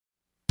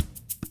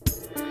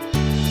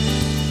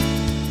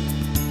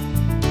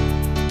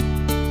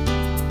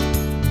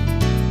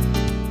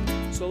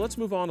let's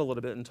move on a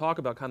little bit and talk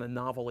about kind of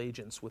novel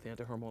agents with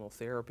anti-hormonal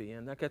therapy,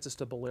 and that gets us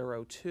to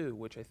BOLERO-2,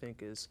 which I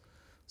think is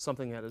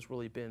something that has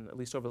really been, at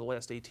least over the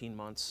last 18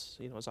 months,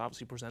 was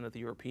obviously presented at the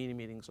European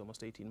meetings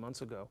almost 18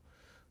 months ago,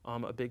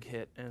 a big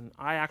hit. And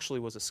I actually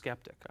was a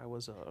skeptic. I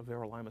was a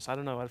Everolimus. I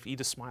don't know if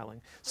Edith's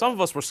smiling. Some of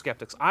us were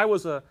skeptics. I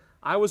was a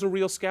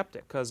real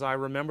skeptic because I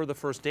remember the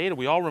first data.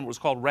 We all remember it was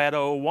called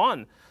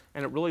RED-001,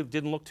 and it really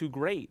didn't look too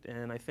great.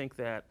 And I think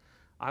that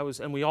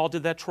and we all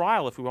did that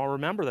trial. If we all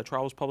remember, that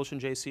trial was published in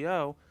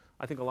JCO.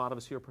 I think a lot of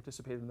us here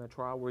participated in that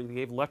trial where they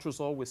gave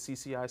letrozole with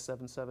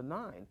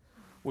CCI-779,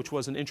 which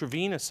was an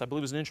intravenous, I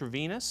believe it was an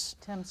intravenous.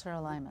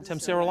 Everolimus.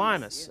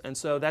 Everolimus. And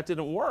so that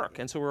didn't work.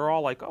 And so we were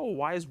all like, oh,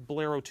 why is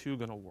BOLERO-2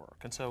 going to work?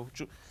 And so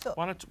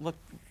why don't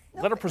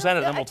let her present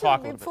it and then we'll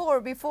talk a little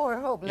bit. Before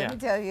Hope, let me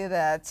tell you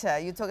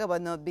that you talk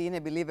about not being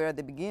a believer at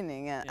the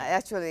beginning.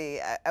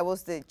 I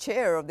was the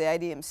chair of the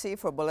IDMC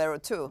for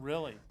BOLERO-2.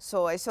 Really?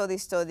 So I saw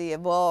this study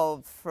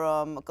evolve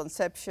from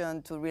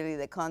conception to really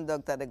the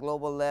conduct at a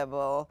global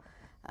level.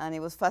 And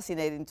it was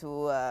fascinating to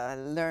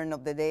learn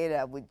of the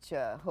data, which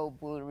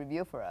Hope will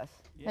review for us.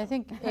 I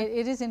think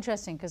it is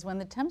interesting because when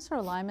the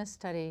Everolimus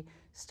study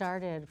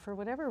started, for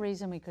whatever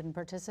reason we couldn't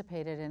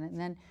participate in it, and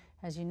then,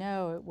 as you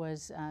know, it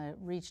was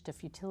reached a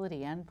futility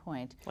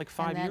endpoint. Like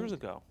 5 years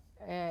ago.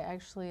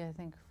 Actually, I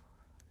think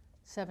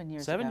 7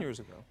 years ago. 7 years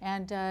ago.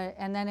 And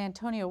then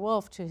Antonio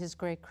Wolf, to his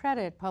great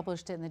credit,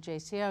 published it in the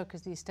JCO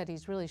because these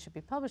studies really should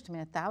be published. I mean,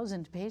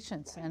 1,000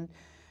 patients. And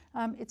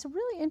it's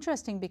really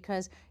interesting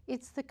because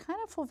it's the kind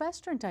of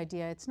fulvestrant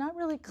idea. It's not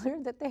really clear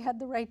that they had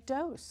the right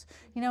dose,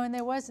 and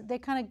they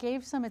kind of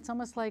gave some, it's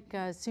almost like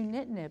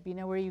sunitinib,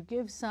 where you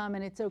give some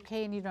and it's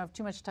okay and you don't have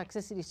too much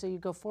toxicity, so you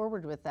go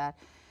forward with that.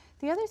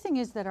 The other thing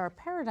is that our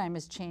paradigm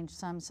has changed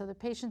some, so the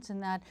patients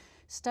in that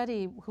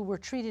study who were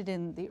treated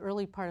in the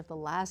early part of the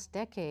last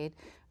decade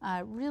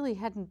really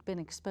hadn't been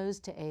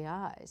exposed to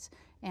AIs,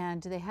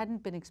 and they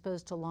hadn't been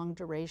exposed to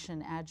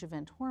long-duration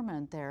adjuvant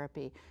hormone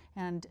therapy.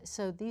 And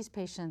so these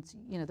patients,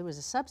 there was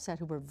a subset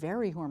who were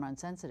very hormone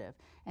sensitive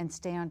and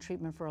stay on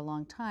treatment for a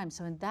long time.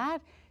 So in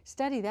that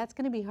study, that's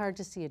going to be hard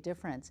to see a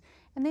difference.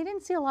 And they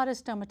didn't see a lot of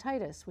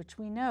stomatitis, which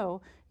we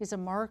know is a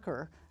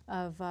marker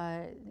of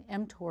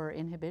mTOR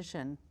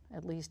inhibition,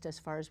 at least as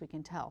far as we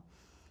can tell.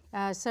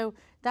 So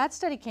that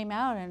study came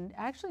out, and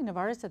actually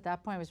Novartis at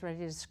that point was ready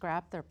to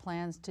scrap their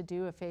plans to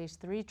do a phase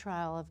 3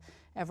 trial of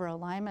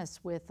Everolimus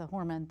with the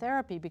hormone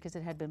therapy because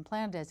it had been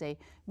planned as a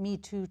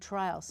Me-Too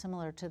trial,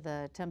 similar to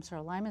the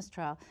Everolimus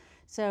trial.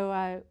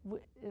 So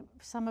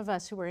some of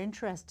us who were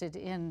interested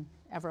in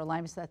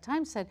Everolimus at that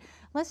time said,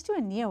 let's do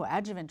a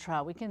neoadjuvant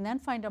trial. We can then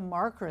find a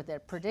marker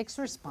that predicts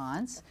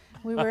response.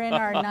 We were in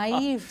our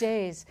naive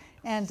days,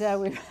 and we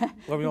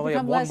only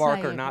have one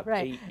marker, not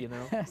 8,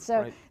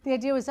 So the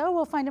idea was,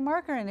 we'll find a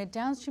marker, and a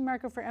downstream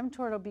marker for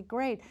mTOR, it'll be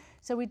great.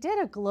 So we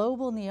did a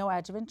global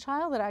neoadjuvant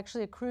trial that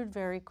actually accrued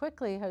very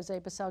quickly. Jose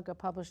Baselga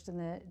published in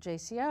the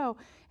JCO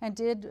and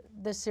did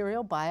the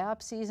serial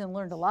biopsies and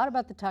learned a lot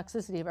about the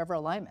toxicity of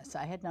Everolimus.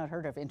 I had not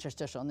heard of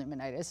interstitial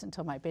pneumonitis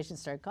until my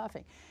patients started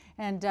coughing.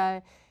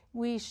 And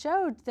we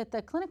showed that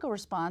the clinical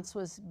response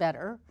was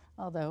better,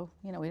 although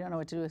we don't know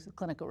what to do with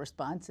clinical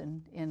response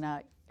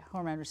in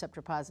hormone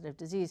receptor positive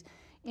disease.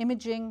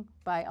 Imaging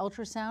by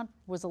ultrasound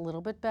was a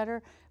little bit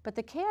better, but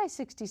the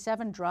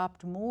Ki-67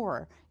 dropped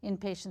more in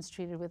patients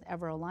treated with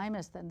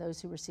Everolimus than those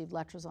who received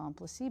letrozole and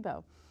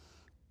placebo.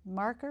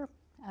 Marker,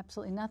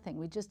 absolutely nothing.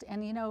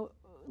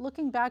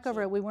 Looking back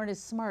over it, we weren't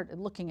as smart at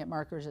looking at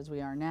markers as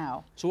we are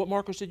now. So what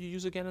markers did you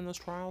use again in those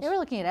trials? They were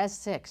looking at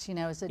S6,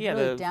 as a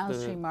really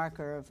downstream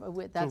marker of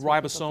that's the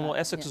ribosomal.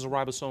 S6 is a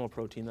ribosomal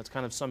protein that's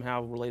kind of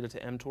somehow related to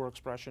mTOR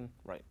expression,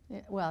 right?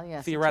 Well,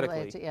 yes.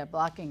 Theoretically.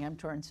 Blocking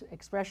mTOR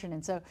expression.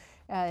 And so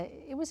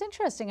it was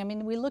interesting. I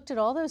mean, we looked at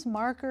all those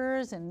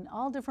markers in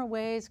all different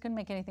ways, couldn't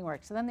make anything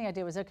work. So then the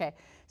idea was, okay,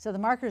 so the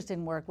markers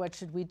didn't work, what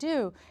should we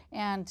do?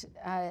 And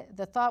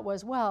the thought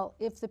was, well,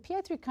 if the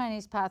PI3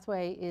 kinase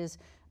pathway is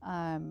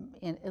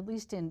at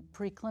least in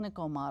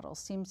preclinical models,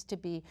 seems to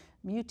be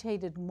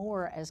mutated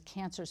more as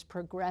cancers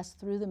progress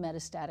through the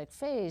metastatic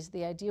phase,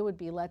 the idea would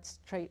be let's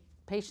treat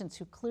patients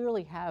who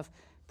clearly have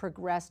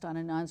progressed on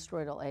a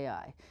non-steroidal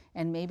AI,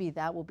 and maybe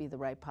that will be the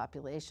right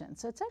population.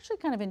 So it's actually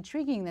kind of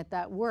intriguing that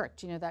that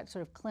worked, that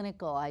sort of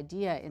clinical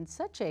idea in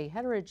such a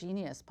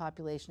heterogeneous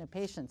population of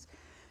patients.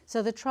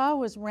 So the trial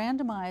was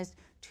randomized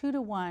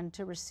 2-to-1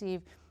 to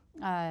receive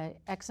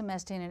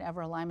exemestane and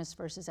Everolimus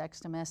versus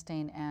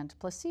exemestane and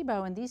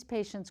placebo, and these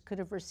patients could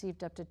have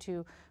received up to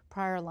 2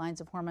 prior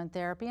lines of hormone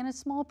therapy, and a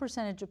small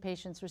percentage of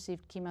patients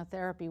received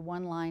chemotherapy,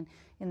 1 line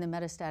in the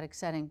metastatic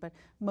setting, but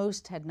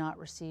most had not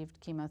received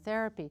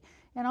chemotherapy.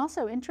 And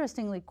also,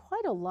 interestingly,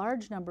 quite a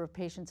large number of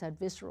patients had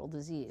visceral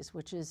disease,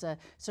 which is a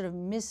sort of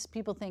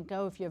people think,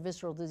 if you have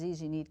visceral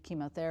disease, you need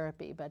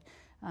chemotherapy, but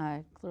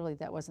clearly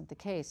that wasn't the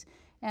case.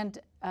 And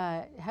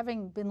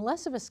having been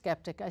less of a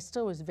skeptic, I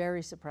still was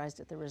very surprised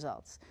at the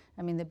results.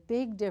 I mean, the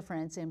big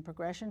difference in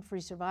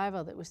progression-free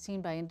survival that was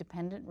seen by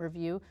independent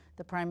review,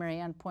 the primary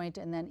endpoint,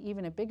 and then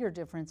even a bigger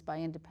difference by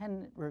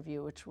independent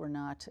review, which were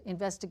not.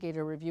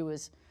 Investigator review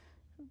was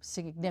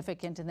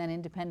significant, and then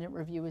independent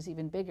review was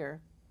even bigger.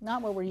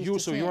 Not what we're used to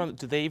So seeing. you're on,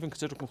 did they even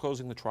consider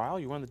closing the trial?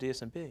 You were on the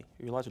DSMB.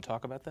 Are you allowed to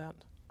talk about that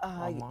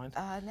online?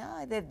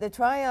 No, the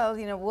trial,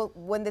 you know,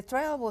 when the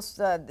trial was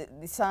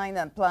designed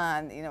and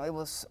planned, you know, it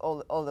was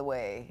all the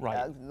way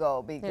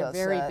go because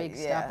they're very big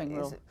stopping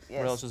rule.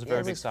 Yes. Is a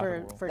very big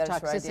stopping rule. For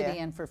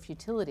toxicity and for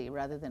futility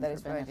rather than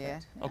for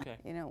benefit. Yeah. Okay.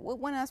 You know,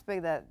 one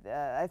aspect that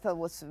I thought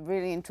was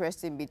really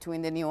interesting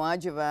between the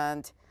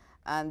neoadjuvant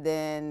and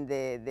then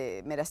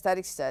the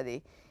metastatic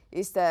study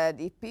is that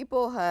if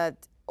people had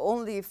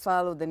only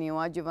followed the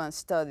neoadjuvant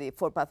study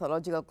for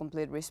pathological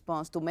complete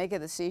response to make a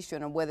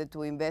decision on whether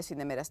to invest in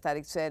the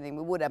metastatic setting,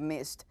 we would have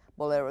missed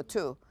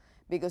BOLERO-2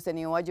 because the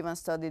neoadjuvant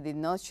study did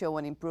not show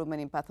an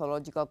improvement in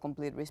pathological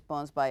complete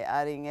response by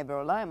adding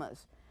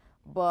Everolimus.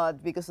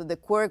 But because of the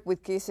quirk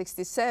with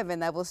Ki-67,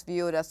 that was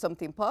viewed as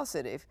something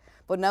positive.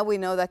 But now we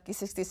know that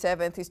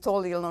Ki-67 is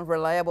totally an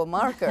unreliable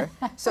marker.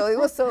 So it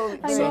was so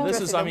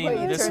this is, I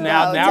mean, this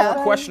now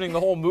we're questioning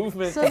the whole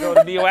movement to go to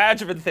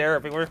neoadjuvant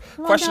therapy. We're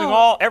questioning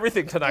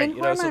everything tonight. In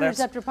hormone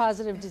receptor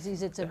positive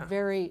disease, it's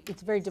very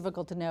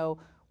difficult to know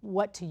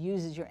what to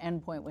use as your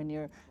endpoint when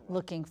you're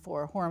looking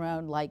for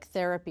hormone-like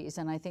therapies,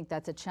 and I think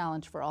that's a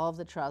challenge for all of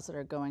the trials that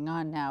are going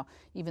on now,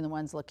 even the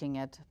ones looking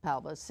at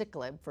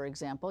palbociclib, for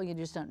example. You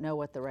just don't know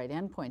what the right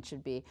endpoint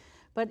should be.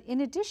 But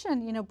in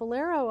addition, you know,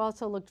 BOLERO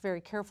also looked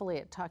very carefully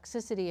at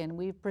toxicity, and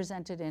we've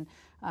presented in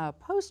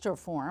poster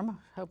form,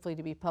 hopefully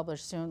to be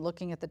published soon,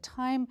 looking at the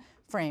time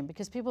frame,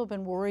 because people have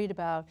been worried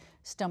about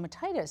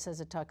stomatitis as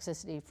a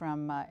toxicity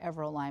from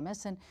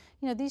Everolimus. And,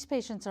 you know, these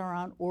patients are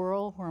on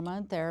oral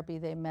hormone therapy.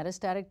 They have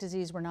metastatic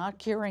disease. We're not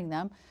curing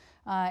them.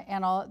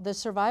 And the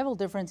survival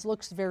difference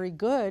looks very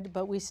good,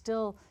 but we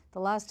still, the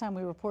last time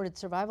we reported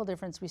survival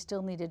difference, we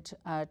still needed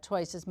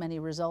twice as many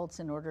results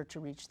in order to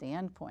reach the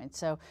endpoint.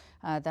 So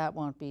that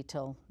won't be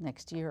till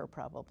next year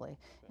probably,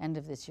 end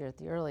of this year at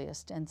the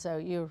earliest. And so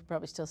you're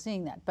probably still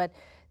seeing that. But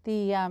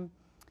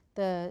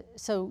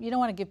so you don't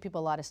want to give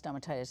people a lot of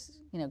stomatitis.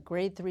 You know,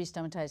 grade 3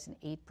 stomatitis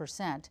in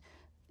 8%.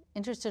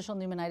 Interstitial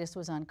pneumonitis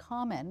was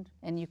uncommon,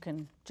 and you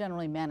can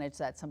generally manage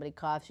that. Somebody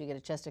coughs, you get a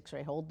chest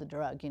x-ray, hold the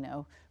drug, you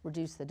know,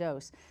 reduce the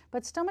dose.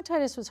 But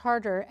stomatitis was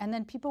harder, and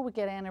then people would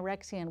get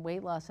anorexia and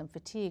weight loss and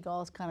fatigue,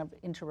 all kind of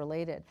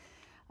interrelated.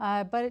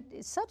 But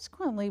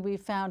subsequently we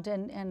found,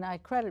 and I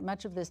credit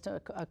much of this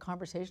to a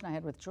conversation I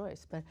had with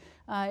Joyce, but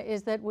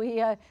is that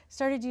we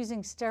started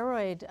using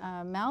steroid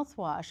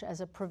mouthwash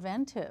as a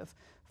preventive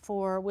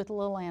with a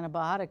little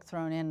antibiotic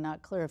thrown in,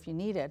 not clear if you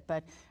need it,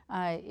 but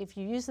if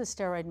you use the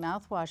steroid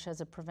mouthwash as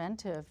a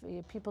preventive,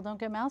 people don't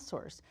get mouth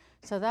sores.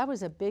 So that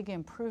was a big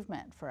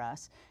improvement for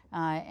us.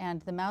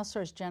 And the mouth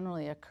sores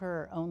generally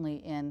occur only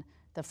in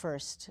the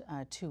first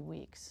 2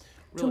 weeks.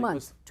 Really? 2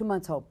 months. 2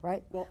 months hope,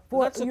 right? Well,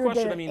 for that's the your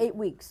question. Data, I mean, 8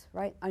 weeks,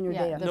 right, on your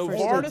data.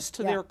 Novartis,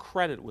 to their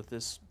credit with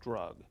this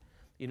drug,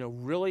 you know,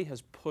 really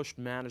has pushed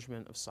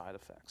management of side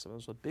effects. And it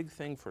was a big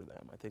thing for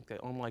them. I think that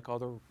unlike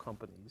other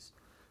companies,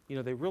 you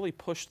know, they really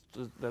pushed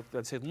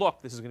that said,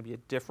 look, this is going to be a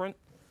different,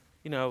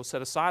 you know,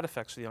 set of side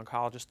effects for the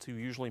oncologist who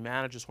usually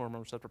manages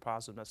hormone receptor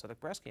positive metastatic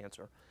breast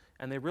cancer,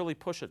 and they really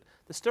push it.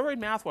 The steroid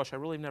mouthwash I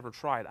really never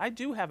tried. I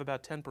do have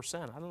about 10%.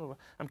 I don't know.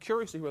 I'm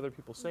curious to hear what other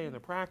people say in their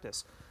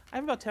practice. I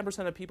have about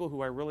 10% of people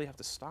who I really have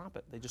to stop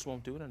it. They just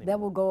won't do it anymore. That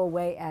will go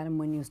away, Adam,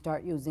 when you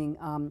start using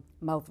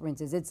mouth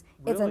rinses. It's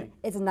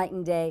a night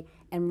and day,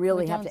 and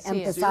really have to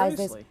emphasize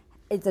this.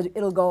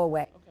 It'll go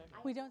away.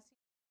 We don't